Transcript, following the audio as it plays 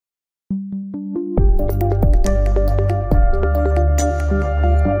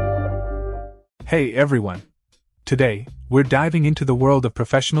Hey everyone! Today, we're diving into the world of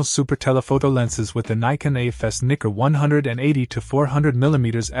professional super telephoto lenses with the Nikon AFS NIKKOR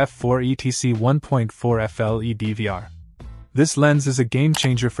 180-400mm f4 TC1.4 FLE DVR. This lens is a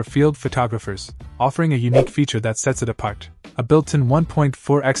game-changer for field photographers, offering a unique feature that sets it apart: a built-in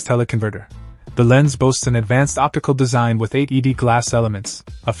 1.4x teleconverter. The lens boasts an advanced optical design with 8 ED glass elements,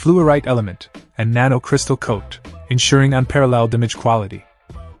 a fluorite element, and nano crystal coat, ensuring unparalleled image quality.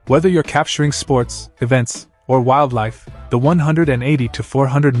 Whether you're capturing sports, events, or wildlife, the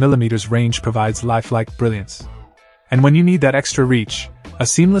 180-400mm range provides lifelike brilliance. And when you need that extra reach, a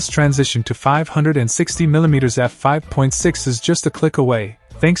seamless transition to 560mm f5.6 is just a click away,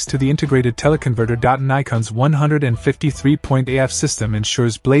 thanks to the integrated teleconverter. Nikon's 153.AF system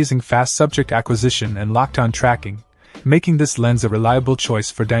ensures blazing fast subject acquisition and locked-on tracking, making this lens a reliable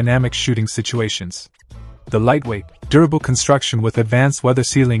choice for dynamic shooting situations. The lightweight, durable construction with advanced weather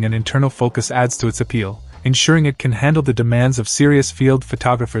sealing and internal focus adds to its appeal, ensuring it can handle the demands of serious field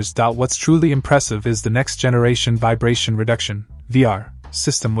photographers. What's truly impressive is the next-generation vibration reduction (VR)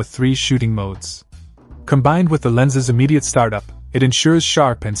 system with 3 shooting modes. Combined with the lens's immediate startup, it ensures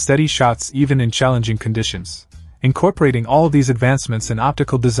sharp and steady shots even in challenging conditions. Incorporating all these advancements in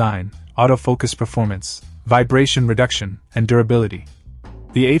optical design, autofocus performance, vibration reduction, and durability,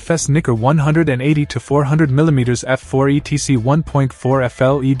 the AFS NIKKOR 180-400mm f4 TC1.4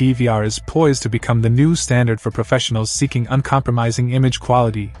 FLE DVR is poised to become the new standard for professionals seeking uncompromising image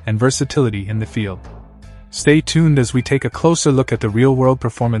quality and versatility in the field. Stay tuned as we take a closer look at the real-world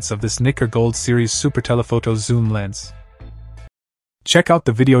performance of this NIKKOR Gold Series Super Telephoto Zoom lens. Check out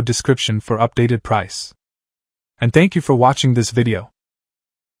the video description for updated price. And thank you for watching this video.